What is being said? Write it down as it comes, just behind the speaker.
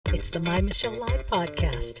It's the My Michelle Live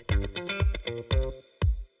podcast.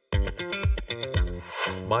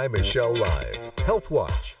 My Michelle Live Health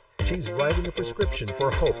Watch. She's writing a prescription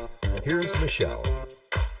for hope. Here's Michelle.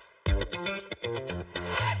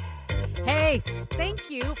 Hey, thank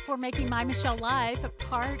you for making My Michelle Live a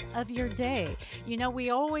part of your day. You know, we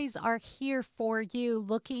always are here for you,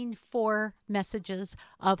 looking for messages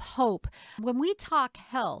of hope. When we talk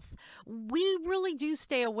health, we really do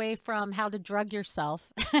stay away from how to drug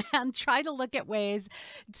yourself and try to look at ways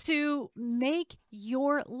to make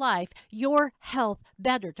your life, your health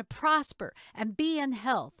better, to prosper and be in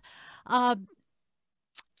health.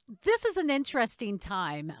 This is an interesting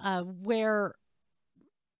time where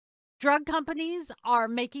drug companies are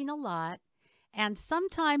making a lot, and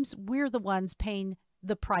sometimes we're the ones paying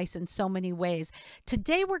the price in so many ways.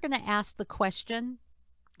 Today, we're going to ask the question,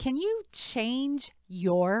 can you change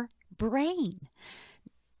your brain?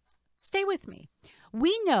 Stay with me.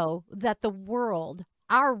 We know that the world,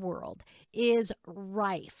 our world, is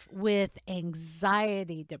rife with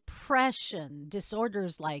anxiety, depression,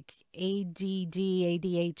 disorders like ADD,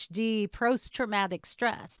 ADHD, post-traumatic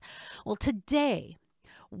stress. Well, today,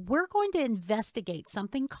 we're going to investigate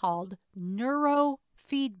something called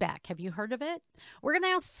neurofeedback. Have you heard of it? We're going to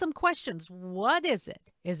ask some questions. What is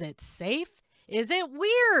it? Is it safe? Is it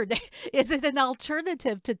weird? Is it an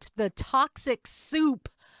alternative to the toxic soup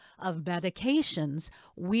of medications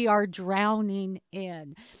we are drowning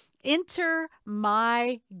in? Enter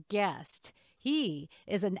my guest. He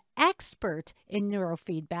is an expert in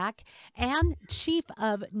neurofeedback and chief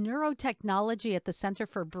of neurotechnology at the Center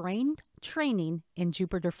for Brain Training in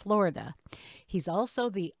Jupiter, Florida. He's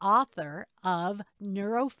also the author of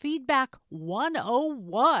Neurofeedback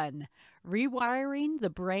 101, Rewiring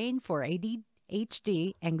the Brain for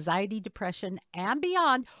ADHD, Anxiety, Depression, and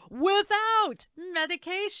Beyond Without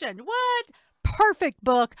Medication. What? Perfect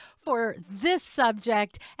book for this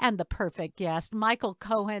subject and the perfect guest. Michael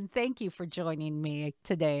Cohen, thank you for joining me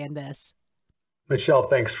today in this. Michelle,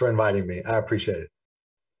 thanks for inviting me. I appreciate it.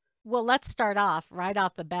 Well, let's start off right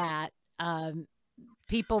off the bat.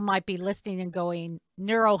 People might be listening and going,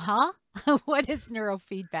 neuro, huh? What is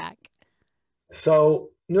neurofeedback? So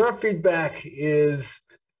neurofeedback is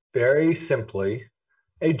very simply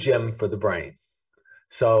a gym for the brain.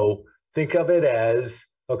 So think of it as,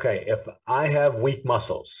 okay, if I have weak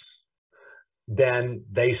muscles, then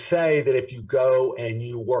they say that if you go and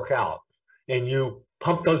you work out and you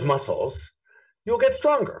pump those muscles, you'll get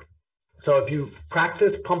stronger. So if you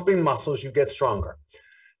practice pumping muscles, you get stronger.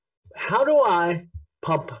 How do I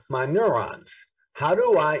pump my neurons? How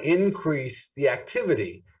do I increase the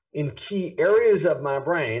activity in key areas of my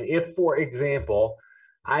brain if, for example,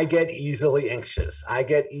 I get easily anxious, I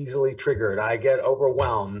get easily triggered, I get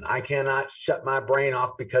overwhelmed, I cannot shut my brain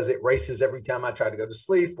off because it races every time I try to go to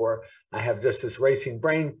sleep, or I have just this racing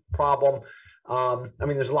brain problem.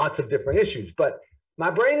 There's lots of different issues, but my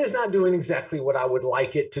brain is not doing exactly what I would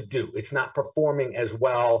like it to do. It's not performing as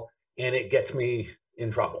well, and it gets me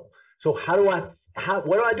in trouble. So what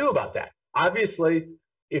do I do about that? Obviously,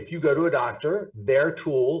 if you go to a doctor, their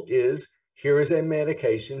tool is, here is a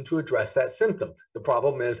medication to address that symptom. The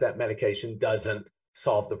problem is that medication doesn't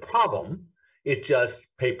solve the problem. It just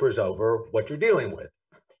papers over what you're dealing with.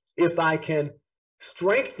 If I can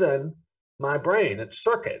strengthen my brain and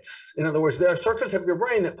circuits, in other words, there are circuits of your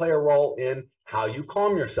brain that play a role in how you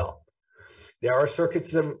calm yourself. There are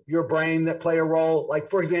circuits of your brain that play a role, like,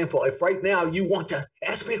 for example, if right now you want to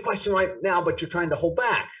ask me a question right now, but you're trying to hold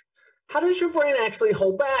back, how does your brain actually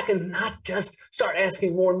hold back and not just start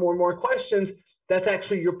asking more and more and more questions? That's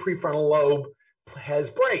actually your prefrontal lobe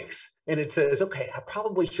has brakes, and it says, okay, I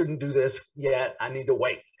probably shouldn't do this yet. I need to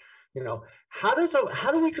wait. How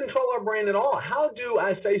do we control our brain at all? How do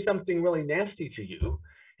I say something really nasty to you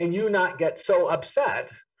and you not get so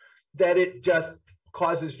upset that it just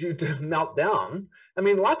causes you to melt down?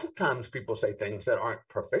 Lots of times people say things that aren't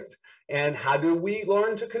perfect. And how do we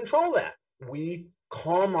learn to control that? We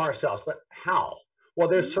calm ourselves, but how? Well,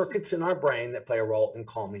 there's circuits in our brain that play a role in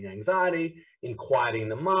calming anxiety, in quieting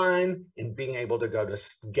the mind, in being able to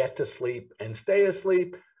get to sleep and stay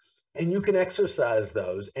asleep. And you can exercise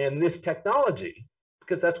those. And this technology,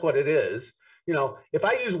 because that's what it is, if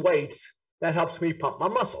I use weights, that helps me pump my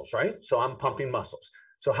muscles, right? So I'm pumping muscles.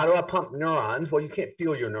 So how do I pump neurons? Well, you can't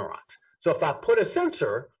feel your neurons. So if I put a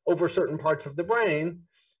sensor over certain parts of the brain,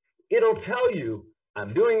 it'll tell you,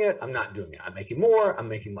 I'm doing it, I'm not doing it. I'm making more, I'm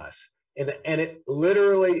making less. And it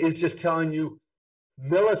literally is just telling you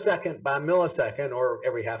millisecond by millisecond, or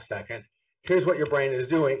every half second, here's what your brain is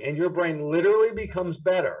doing. And your brain literally becomes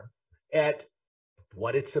better at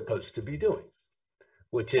what it's supposed to be doing,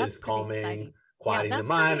 which is calming, quieting the that's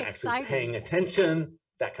mind, pretty actually exciting. paying attention,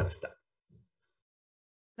 that kind of stuff.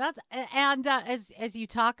 That's and as you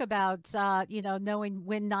talk about knowing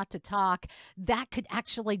when not to talk, that could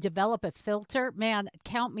actually develop a filter. Man,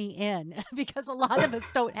 count me in because a lot of us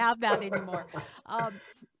don't have that anymore. Um,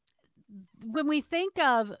 when we think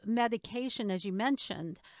of medication, as you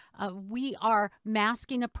mentioned, we are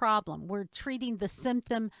masking a problem. We're treating the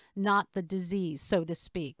symptom, not the disease, so to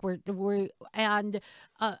speak.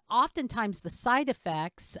 Oftentimes the side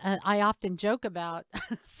effects. I often joke about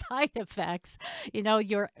side effects. You know,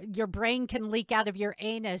 your brain can leak out of your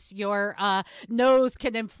anus. Your nose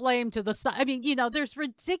can inflame to the side. I mean, there's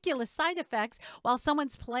ridiculous side effects while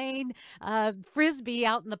someone's playing frisbee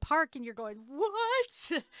out in the park, and you're going,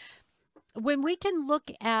 what? When we can look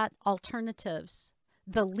at alternatives,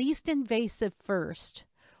 the least invasive first,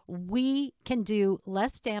 we can do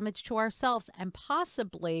less damage to ourselves and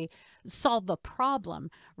possibly solve a problem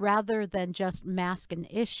rather than just mask an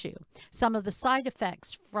issue. Some of the side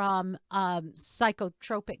effects from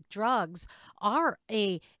psychotropic drugs are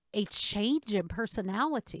a change in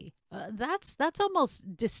personality. That's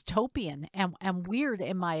almost dystopian and weird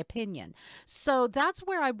in my opinion. So that's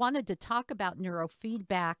where I wanted to talk about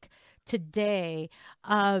neurofeedback today,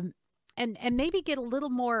 and maybe get a little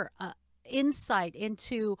more insight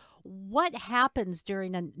into what happens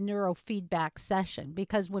during a neurofeedback session.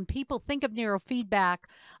 Because when people think of neurofeedback,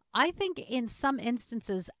 I think in some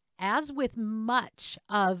instances, as with much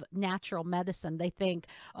of natural medicine, they think,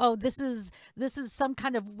 oh, this is some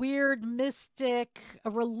kind of weird, mystic,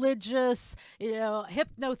 religious,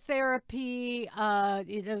 hypnotherapy,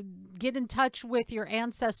 get in touch with your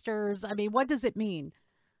ancestors. I mean, what does it mean?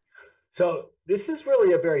 So this is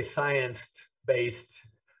really a very science-based,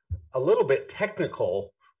 a little bit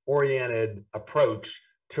technical-oriented approach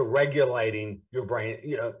to regulating your brain,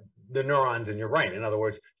 the neurons in your brain. In other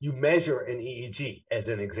words, you measure an EEG as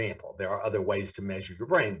an example. There are other ways to measure your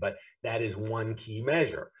brain, but that is one key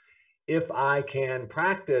measure. If I can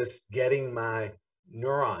practice getting my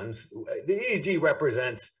neurons, the EEG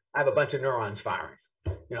represents, I have a bunch of neurons firing.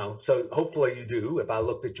 So hopefully you do. If I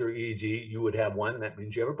looked at your EEG, you would have one. That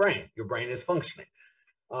means you have a brain. Your brain is functioning.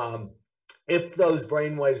 If those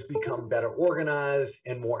brain waves become better organized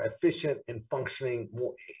and more efficient and functioning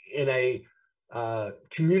more in a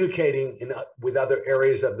communicating with other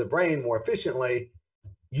areas of the brain more efficiently,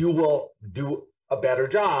 you will do a better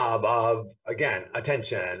job of, again,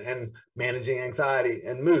 attention and managing anxiety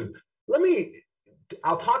and mood.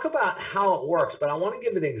 I'll talk about how it works, but I want to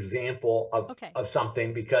give an example of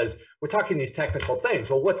something, because we're talking these technical things.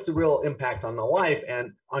 Well, what's the real impact on the life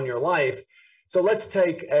and on your life? So let's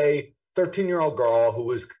take a 13-year-old girl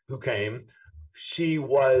who came. She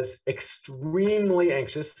was extremely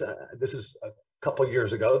anxious. This is a couple of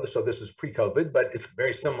years ago, so this is pre-COVID, but it's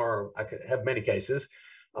very similar. I could have many cases.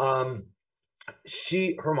 Her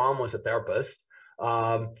mom was a therapist,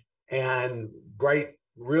 and great,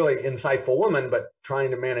 really insightful woman, but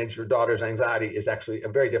trying to manage your daughter's anxiety is actually a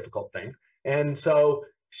very difficult thing. And so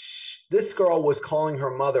this girl was calling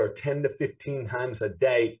her mother 10 to 15 times a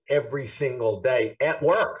day, every single day at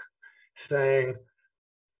work, saying,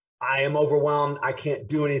 I am overwhelmed. I can't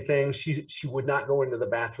do anything. She would not go into the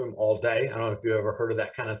bathroom all day. I don't know if you've ever heard of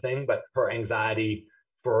that kind of thing, but her anxiety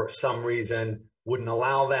for some reason wouldn't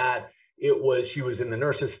allow that. She was in the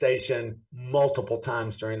nurse's station multiple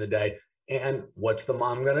times during the day. And what's the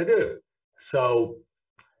mom going to do? So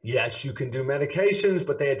yes, you can do medications,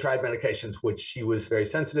 but they had tried medications, which she was very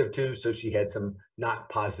sensitive to. So she had some not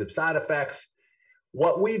positive side effects.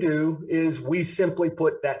 What we do is we simply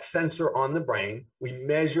put that sensor on the brain. We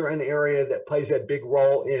measure an area that plays a big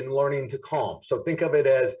role in learning to calm. So think of it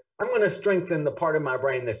as, I'm going to strengthen the part of my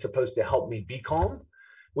brain that's supposed to help me be calm,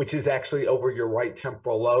 which is actually over your right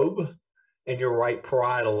temporal lobe and your right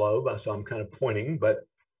parietal lobe. So I'm kind of pointing, but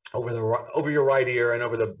over your right ear and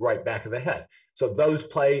over the right back of the head. So those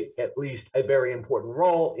play at least a very important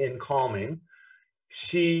role in calming.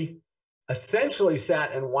 She essentially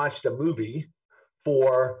sat and watched a movie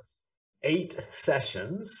for 8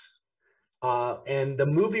 sessions. And the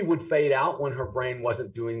movie would fade out when her brain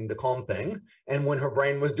wasn't doing the calm thing. And when her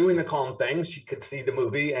brain was doing the calm thing, she could see the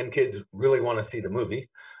movie, and kids really want to see the movie.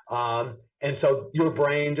 And so your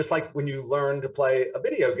brain, just like when you learn to play a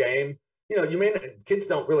video game, kids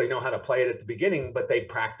don't really know how to play it at the beginning, but they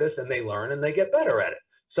practice and they learn and they get better at it.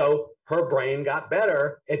 So her brain got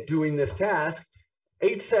better at doing this task.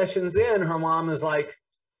 8 sessions in, her mom is like,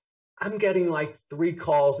 I'm getting like 3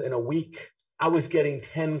 calls in a week. I was getting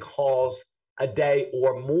 10 calls a day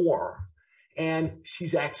or more. And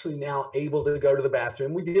she's actually now able to go to the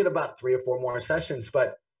bathroom. We did about 3 or 4 more sessions,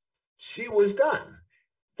 but she was done.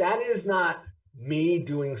 That is not me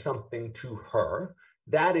doing something to her.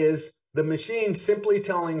 That is the machine simply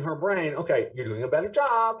telling her brain, okay, you're doing a better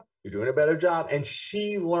job, you're doing a better job. And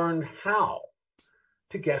she learned how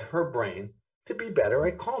to get her brain to be better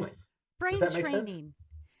at calming. Brain Does that make sense? training.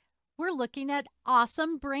 We're looking at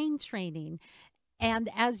awesome brain training. And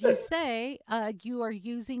as you say, you are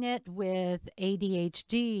using it with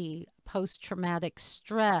ADHD, post-traumatic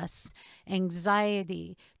stress,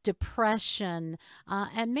 anxiety, depression,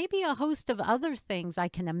 and maybe a host of other things I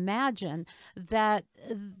can imagine that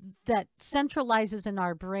centralizes in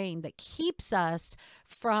our brain, that keeps us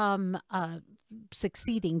from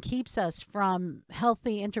succeeding, keeps us from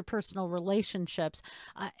healthy interpersonal relationships.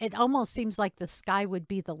 It almost seems like the sky would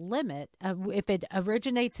be the limit. If it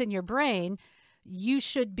originates in your brain, you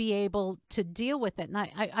should be able to deal with it. And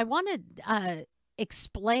I want to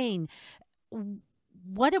explain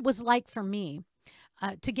what it was like for me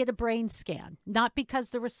to get a brain scan, not because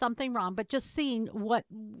there was something wrong, but just seeing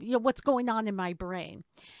what's going on in my brain.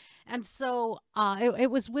 And so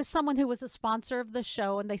it was with someone who was a sponsor of the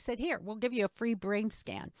show, and they said, here, we'll give you a free brain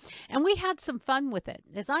scan. And we had some fun with it.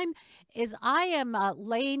 As I am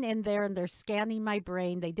laying in there and they're scanning my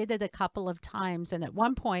brain, they did it a couple of times. And at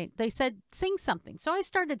one point they said, sing something. So I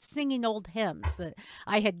started singing old hymns that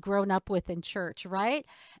I had grown up with in church, right?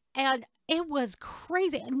 And it was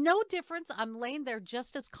crazy. No difference. I'm laying there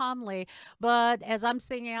just as calmly, but as I'm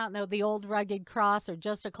singing out, the old rugged cross or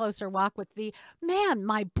just a closer walk with thee, man,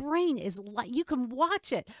 my brain is you can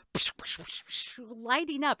watch it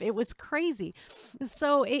lighting up. It was crazy.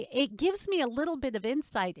 So it gives me a little bit of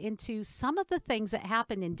insight into some of the things that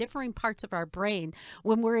happen in differing parts of our brain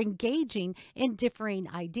when we're engaging in differing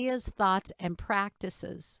ideas, thoughts, and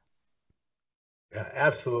practices. Yeah,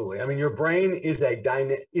 absolutely. I mean, your brain is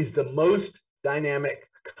the most dynamic,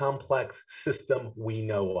 complex system we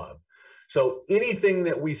know of. So anything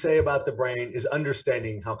that we say about the brain is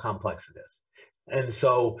understanding how complex it is. And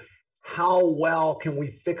so how well can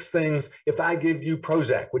we fix things? If I give you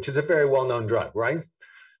Prozac, which is a very well-known drug, right?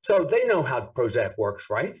 So they know how Prozac works,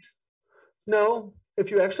 right? No.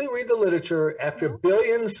 If you actually read the literature, after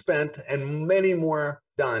billions spent and many more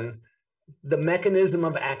done, the mechanism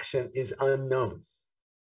of action is unknown.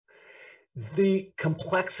 The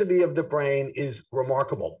complexity of the brain is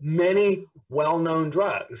remarkable. Many well-known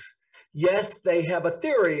drugs, yes, they have a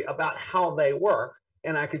theory about how they work,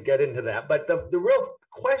 and I could get into that. But the real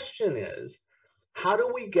question is, how do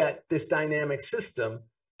we get this dynamic system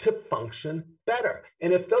to function better?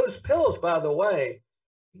 And if those pills, by the way,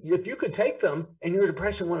 if you could take them and your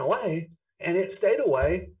depression went away and it stayed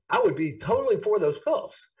away, I would be totally for those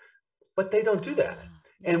pills. But they don't do that.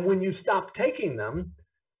 And when you stop taking them,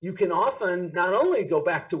 you can often not only go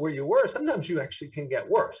back to where you were, sometimes you actually can get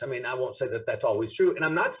worse. I mean, I won't say that that's always true. And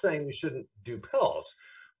I'm not saying you shouldn't do pills.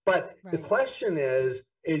 But the question is,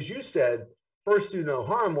 as you said, first do no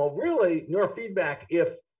harm. Well, really, neurofeedback, if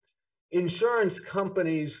insurance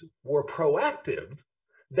companies were proactive,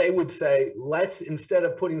 they would say, let's, instead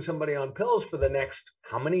of putting somebody on pills for the next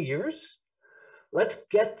how many years? Let's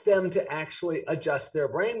get them to actually adjust their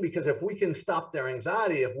brain, because if we can stop their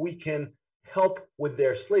anxiety, if we can help with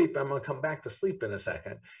their sleep, I'm going to come back to sleep in a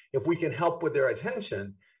second, if we can help with their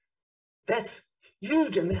attention, that's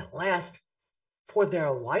huge, and that lasts for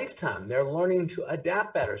their lifetime. They're learning to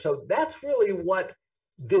adapt better. So that's really what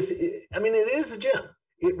this is. I mean, it is a gym.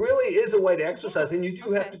 It really is a way to exercise, and you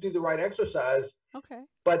do have to do the right exercise,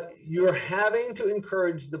 but you're having to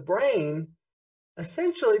encourage the brain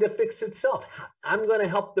essentially to fix itself. I'm going to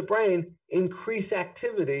help the brain increase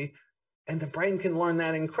activity, and the brain can learn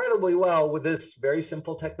that incredibly well with this very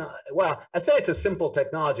simple technology. Well, I say it's a simple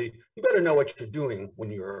technology. You better know what you're doing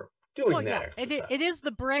when you're doing that exercise. It is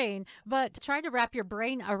the brain, but try to wrap your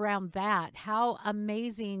brain around that. How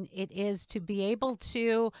amazing it is to be able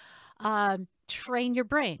to train your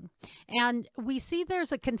brain. And we see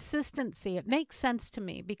there's a consistency. It makes sense to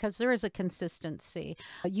me because there is a consistency.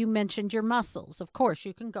 You mentioned your muscles. Of course,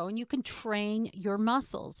 you can go and you can train your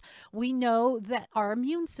muscles. We know that our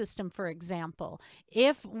immune system, for example,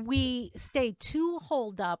 if we stay too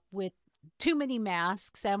holed up with too many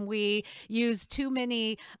masks and we use too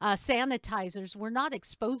many sanitizers, we're not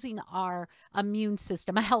exposing our immune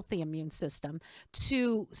system, a healthy immune system,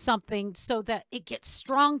 to something so that it gets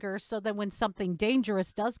stronger, so that when something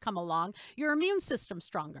dangerous does come along, your immune system's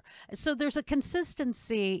stronger. So there's a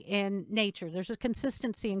consistency in nature. There's a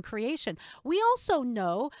consistency in creation. We also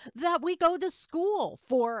know that we go to school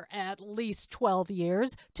for at least 12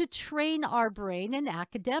 years to train our brain in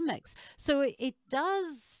academics. So it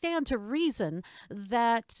does stand to reason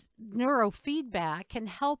that neurofeedback can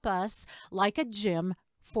help us, like a gym,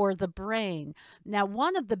 for the brain. Now,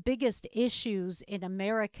 one of the biggest issues in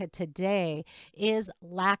America today is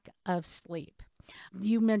lack of sleep.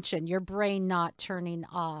 You mentioned your brain not turning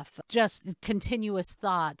off, just continuous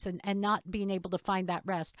thoughts and not being able to find that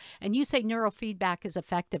rest. And you say neurofeedback is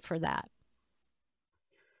effective for that.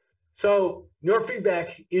 So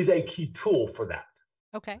neurofeedback is a key tool for that.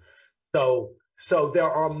 Okay. So there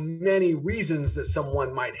are many reasons that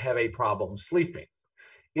someone might have a problem sleeping.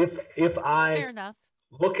 If Fair I enough.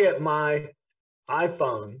 look at my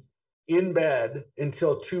iPhone in bed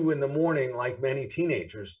until 2 a.m, like many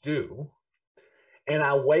teenagers do, and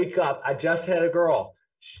I wake up, I just had a girl.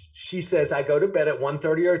 She says I go to bed at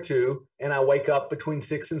 1:30 or 2, and I wake up between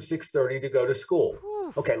 6 and 6:30 to go to school.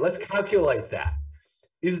 Whew. Okay, let's calculate that.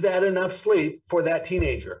 Is that enough sleep for that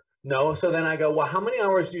teenager? No. So then I go, well, how many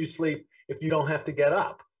hours do you sleep if you don't have to get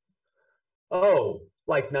up? Oh,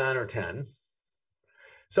 like 9 or 10.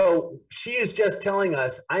 So she is just telling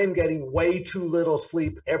us, I am getting way too little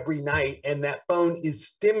sleep every night, and that phone is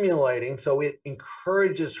stimulating, so it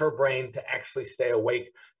encourages her brain to actually stay awake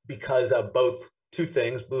because of both two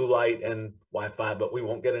things, blue light and Wi-Fi, but we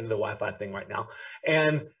won't get into the Wi-Fi thing right now.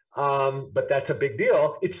 And but that's a big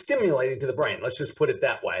deal. It's stimulating to the brain. Let's just put it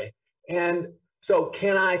that way. And so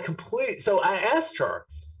so I asked her,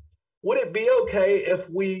 would it be okay if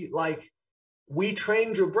we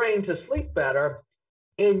trained your brain to sleep better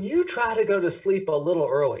and you try to go to sleep a little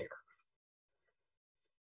earlier?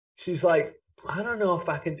 She's like, I don't know if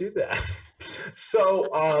I can do that. So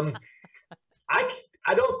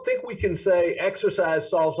I don't think we can say exercise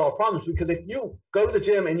solves all problems, because if you go to the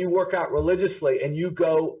gym and you work out religiously and you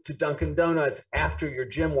go to Dunkin' Donuts after your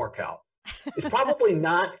gym workout, it's probably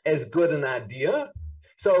not as good an idea.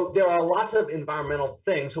 So there are lots of environmental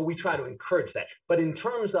things, so we try to encourage that. But in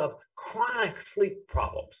terms of chronic sleep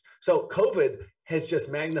problems, so COVID has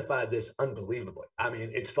just magnified this unbelievably. I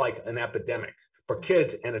mean, it's like an epidemic for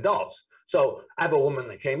kids and adults. So I have a woman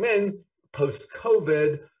that came in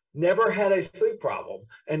post-COVID, never had a sleep problem,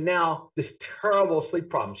 and now this terrible sleep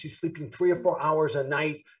problem. She's sleeping 3 or 4 hours a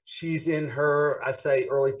night. She's in her, I say,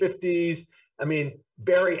 early 50s. I mean,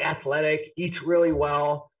 very athletic, eats really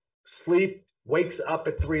well, wakes up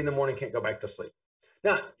at 3 a.m, can't go back to sleep.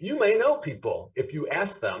 Now, you may know people, if you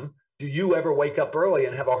ask them, do you ever wake up early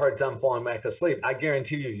and have a hard time falling back asleep? I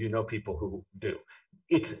guarantee you know people who do.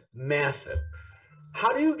 It's massive.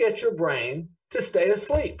 How do you get your brain to stay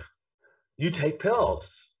asleep? You take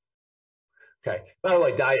pills. Okay. By the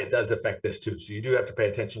way, diet does affect this too. So you do have to pay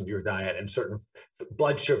attention to your diet, and certain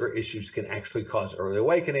blood sugar issues can actually cause early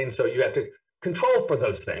awakening. So you have to control for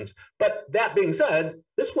those things. But that being said,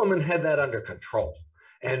 this woman had that under control.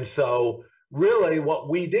 And so really what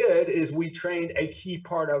we did is we trained a key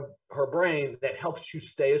part of her brain that helps you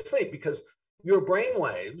stay asleep, because your brain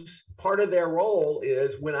waves, part of their role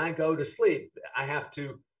is when I go to sleep, I have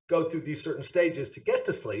to go through these certain stages to get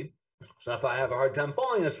to sleep. So if I have a hard time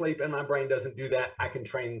falling asleep and my brain doesn't do that, I can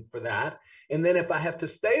train for that. And then if I have to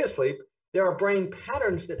stay asleep, there are brain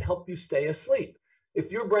patterns that help you stay asleep.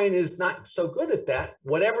 If your brain is not so good at that,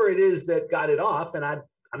 whatever it is that got it off, and I'm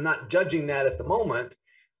not judging that at the moment,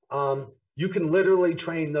 you can literally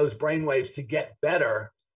train those brain waves to get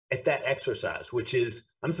better at that exercise, which is,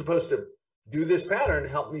 I'm supposed to do this pattern to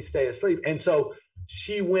help me stay asleep. And so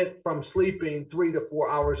she went from sleeping 3 to 4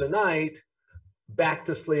 hours a night back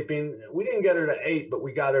to sleeping. We didn't get her to 8, but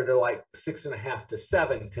we got her to like 6.5 to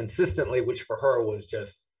 7 consistently, which for her was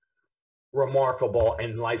just remarkable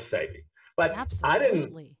and life-saving. But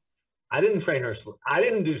Absolutely. I didn't train her sleep. I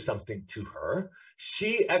didn't do something to her.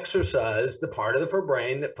 She exercised the part of her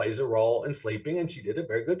brain that plays a role in sleeping, and she did a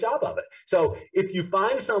very good job of it. So if you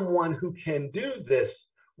find someone who can do this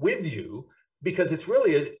with you, because it's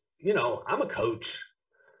really, I'm a coach.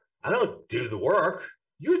 I don't do the work.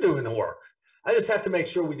 You're doing the work. I just have to make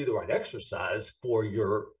sure we do the right exercise for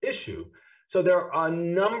your issue. So there are a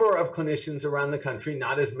number of clinicians around the country,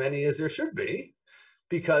 not as many as there should be,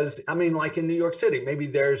 because, like in New York City, maybe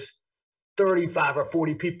there's 35 or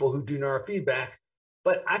 40 people who do neurofeedback,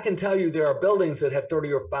 but I can tell you there are buildings that have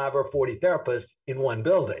 35 or 40 therapists in one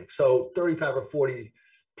building. So 35 or 40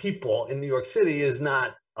 people in New York City is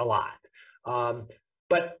not a lot.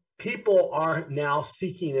 But people are now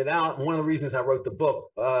seeking it out. And one of the reasons I wrote the book,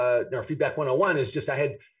 Neurofeedback 101, is just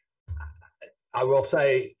I will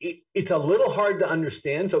say it's a little hard to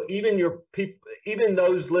understand. So even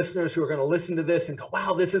those listeners who are going to listen to this and go,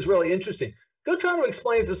 wow, this is really interesting, go try to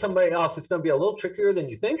explain it to somebody else. It's going to be a little trickier than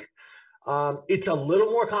you think. It's a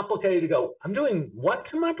little more complicated to go, I'm doing what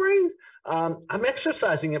to my brain? I'm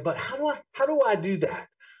exercising it, but how do I do that?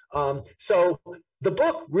 So the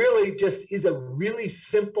book really just is a really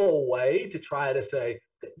simple way to try to say,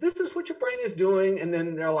 this is what your brain is doing. And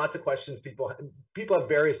then there are lots of questions. People have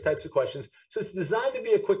various types of questions. So it's designed to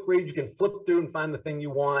be a quick read. You can flip through and find the thing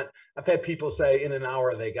you want. I've had people say in an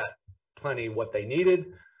hour they got plenty of what they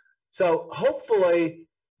needed. So hopefully,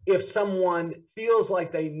 if someone feels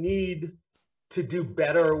like they need to do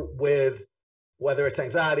better with whether it's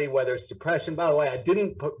anxiety, whether it's depression. By the way, I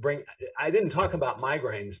didn't talk about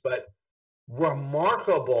migraines, but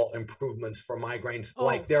remarkable improvements for migraines.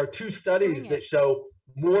 Like there are 2 studies that show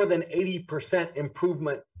more than 80%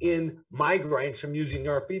 improvement in migraines from using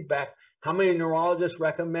neurofeedback. How many neurologists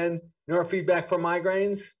recommend neurofeedback for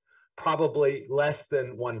migraines? Probably less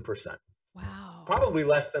than 1%. Wow. Probably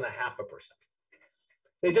less than 0.5%.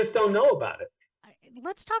 They just don't know about it.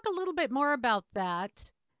 Let's talk a little bit more about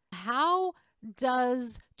that. How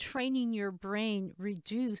does training your brain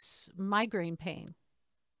reduce migraine pain?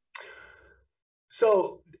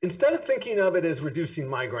 So instead of thinking of it as reducing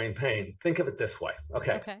migraine pain, think of it this way.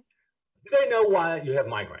 Okay. Do they know why you have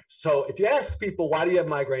migraines? So if you ask people, why do you have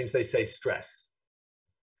migraines? They say stress.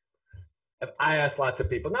 I ask lots of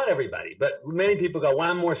people, not everybody, but many people go,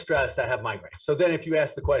 well, I'm more stressed, I have migraines. So then if you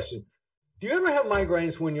ask the question, do you ever have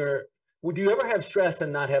migraines would you ever have stress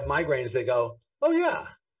and not have migraines? They go, oh yeah.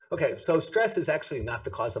 Okay, so stress is actually not the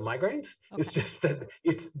cause of migraines. Okay. It's just that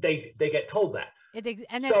they get told that. It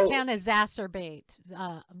can exacerbate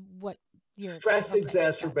what you're... Stress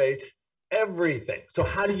exacerbates everything. So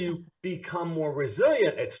how do you become more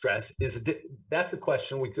resilient at stress? That's a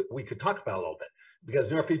question we could talk about a little bit, because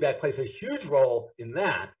neurofeedback plays a huge role in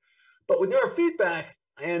that. But with neurofeedback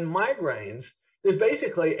and migraines, there's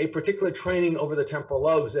basically a particular training over the temporal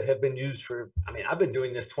lobes that have been used for, I've been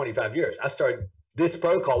doing this 25 years. This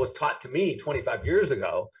protocol was taught to me 25 years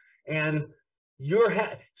ago. And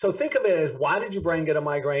so think of it as, why did your brain get a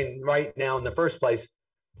migraine right now in the first place?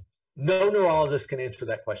 No neurologist can answer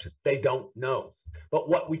that question. They don't know. But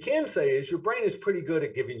what we can say is your brain is pretty good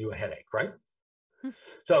at giving you a headache, right?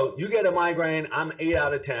 So you get a migraine, I'm 8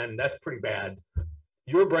 out of 10, that's pretty bad.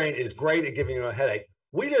 Your brain is great at giving you a headache.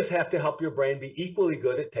 We just have to help your brain be equally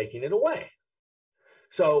good at taking it away.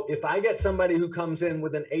 So if I get somebody who comes in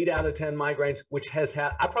with an 8 out of 10 migraines,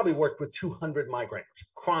 I probably worked with 200 migraineurs,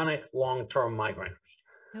 chronic long-term migraineurs.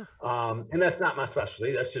 And that's not my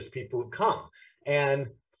specialty. That's just people who've come. And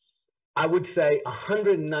I would say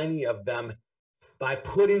 190 of them, by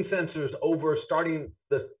putting sensors over starting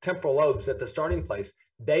the temporal lobes at the starting place,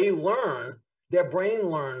 their brain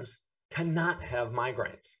learns to not have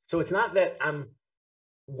migraines. So it's not that I'm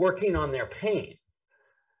working on their pain.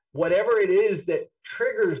 Whatever it is that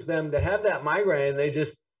triggers them to have that migraine, it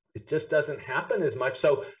just doesn't happen as much.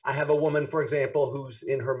 So I have a woman, for example, who's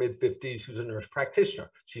in her mid-50s, who's a nurse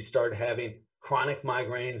practitioner. She started having chronic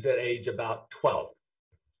migraines at age about 12.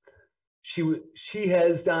 She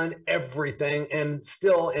has done everything and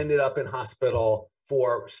still ended up in hospital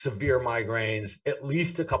for severe migraines at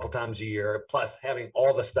least a couple times a year, plus having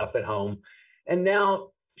all the stuff at home. And now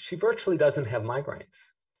she virtually doesn't have migraines.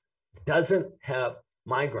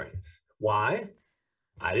 Why?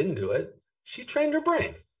 I didn't do it. She trained her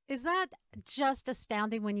brain. Is that just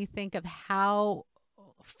astounding when you think of how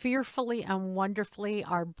fearfully and wonderfully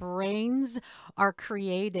our brains are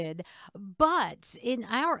created? But in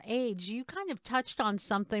our age, you kind of touched on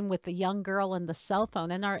something with the young girl and the cell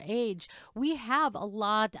phone. In our age, we have a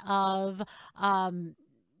lot of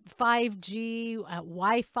 5G,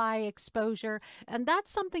 Wi-Fi exposure, and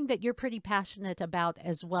that's something that you're pretty passionate about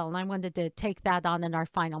as well. And I wanted to take that on in our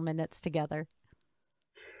final minutes together.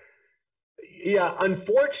 Yeah,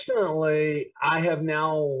 unfortunately, I have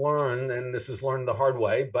now learned, and this is learned the hard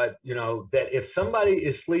way, but that if somebody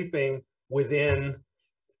is sleeping within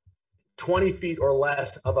 20 feet or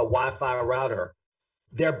less of a Wi-Fi router,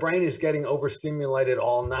 their brain is getting overstimulated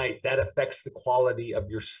all night. That affects the quality of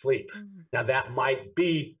your sleep. Now, that might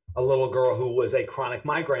be a little girl who was a chronic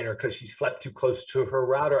migrainer because she slept too close to her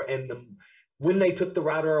router. And when they took the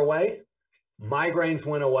router away, migraines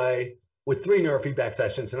went away with 3 neurofeedback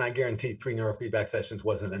sessions. And I guarantee 3 neurofeedback sessions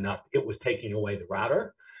wasn't enough. It was taking away the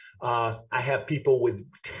router. I have people with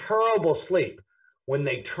terrible sleep when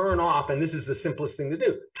they turn off, and this is the simplest thing to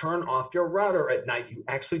do, turn off your router at night. You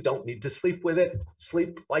actually don't need to sleep with it.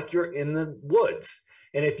 Sleep like you're in the woods.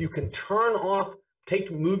 And if you can turn off,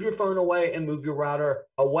 move your phone away and move your router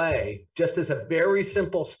away, just as a very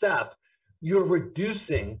simple step, you're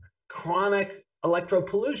reducing chronic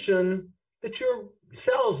electropollution that your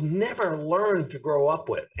cells never learn to grow up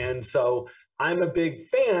with. And so I'm a big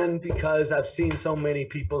fan because I've seen so many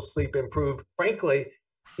people's sleep improve, frankly,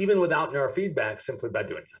 even without neurofeedback, simply by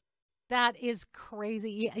doing it. That is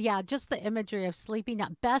crazy. Yeah, just the imagery of sleeping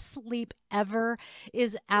out. Best sleep ever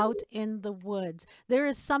is out in the woods. There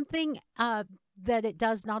is something that it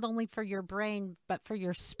does not only for your brain, but for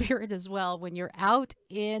your spirit as well. When you're out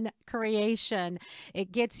in creation,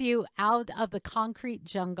 it gets you out of the concrete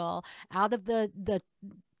jungle, out of the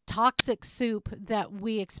toxic soup that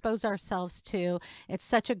we expose ourselves to. It's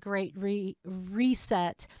such a great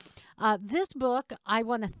reset. This book, I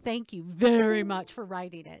want to thank you very much for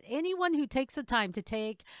writing it. Anyone who takes the time to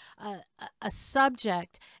take a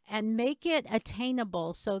subject and make it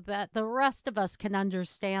attainable so that the rest of us can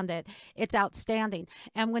understand it, it's outstanding.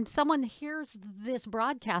 And when someone hears this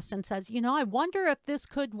broadcast and says, I wonder if this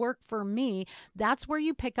could work for me, that's where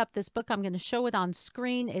you pick up this book. I'm going to show it on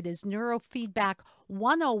screen. It is Neurofeedback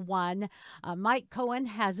 101. Mike Cohen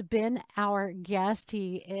has been our guest.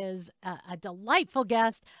 He is a delightful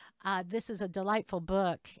guest. This is a delightful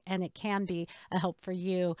book, and it can be a help for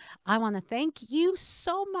you. I want to thank you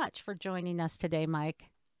so much for joining us today, Mike.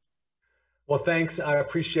 Well, thanks. I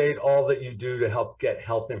appreciate all that you do to help get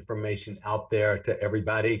health information out there to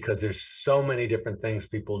everybody, because there's so many different things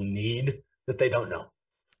people need that they don't know.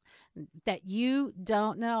 That you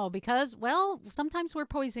don't know, because, well, sometimes we're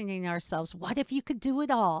poisoning ourselves. What if you could do it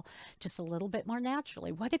all just a little bit more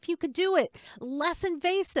naturally? What if you could do it less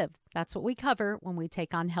invasive? That's what we cover when we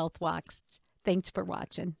take on Health Watch. Thanks for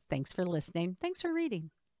watching. Thanks for listening. Thanks for reading.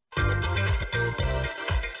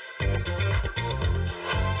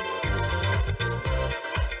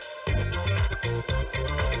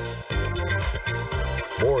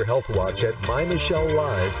 More Health Watch at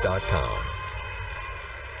MyMichelleLive.com.